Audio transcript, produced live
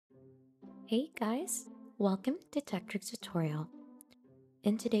Hey guys, welcome to Tech Tricks tutorial.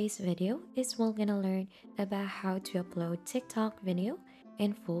 In today's video we're gonna learn about how to upload TikTok video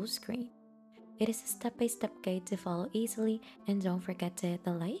in full screen. It is a step-by-step guide to follow easily, and don't forget to hit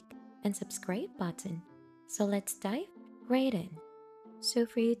the like and subscribe button. So let's dive right in. So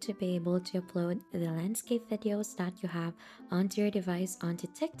for you to be able to upload the landscape videos that you have onto your device onto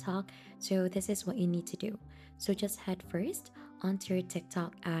TikTok, so this is what you need to do. So just head first onto your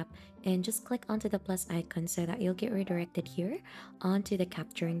TikTok app and just click onto the plus icon so that you'll get redirected here onto the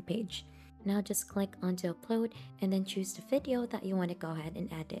capturing page. Now just click onto upload and then choose the video that you want to go ahead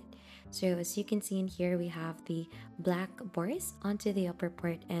and edit. So as you can see in here, we have the black bars onto the upper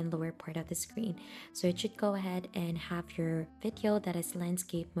part and lower part of the screen. So it should go ahead and have your video that is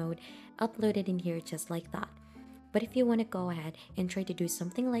landscape mode uploaded in here just like that. But if you want to go ahead and try to do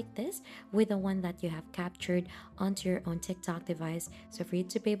something like this with the one that you have captured onto your own TikTok device, so for you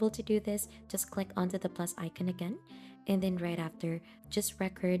to be able to do this, just click onto the plus icon again, and then right after, just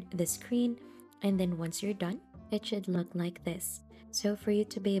record the screen, and then once you're done, it should look like this. So for you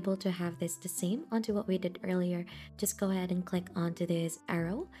to be able to have this the same onto what we did earlier, just go ahead and click onto this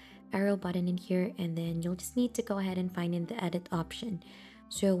arrow button in here, and then you'll just need to go ahead and find in the edit option.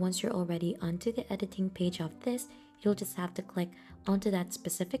 So once you're already onto the editing page of this, you'll just have to click onto that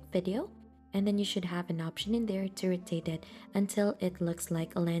specific video, and then you should have an option in there to rotate it until it looks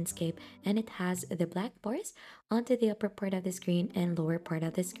like a landscape and it has the black bars onto the upper part of the screen and lower part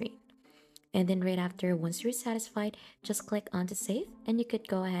of the screen. And then right after, once you're satisfied, just click on to save, and you could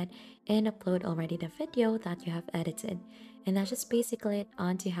go ahead and upload already the video that you have edited. And that's just basically it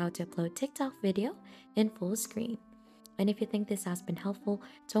onto how to upload TikTok video in full screen. And if you think this has been helpful,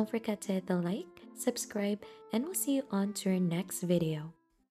 don't forget to hit the like, subscribe, and we'll see you on to our next video.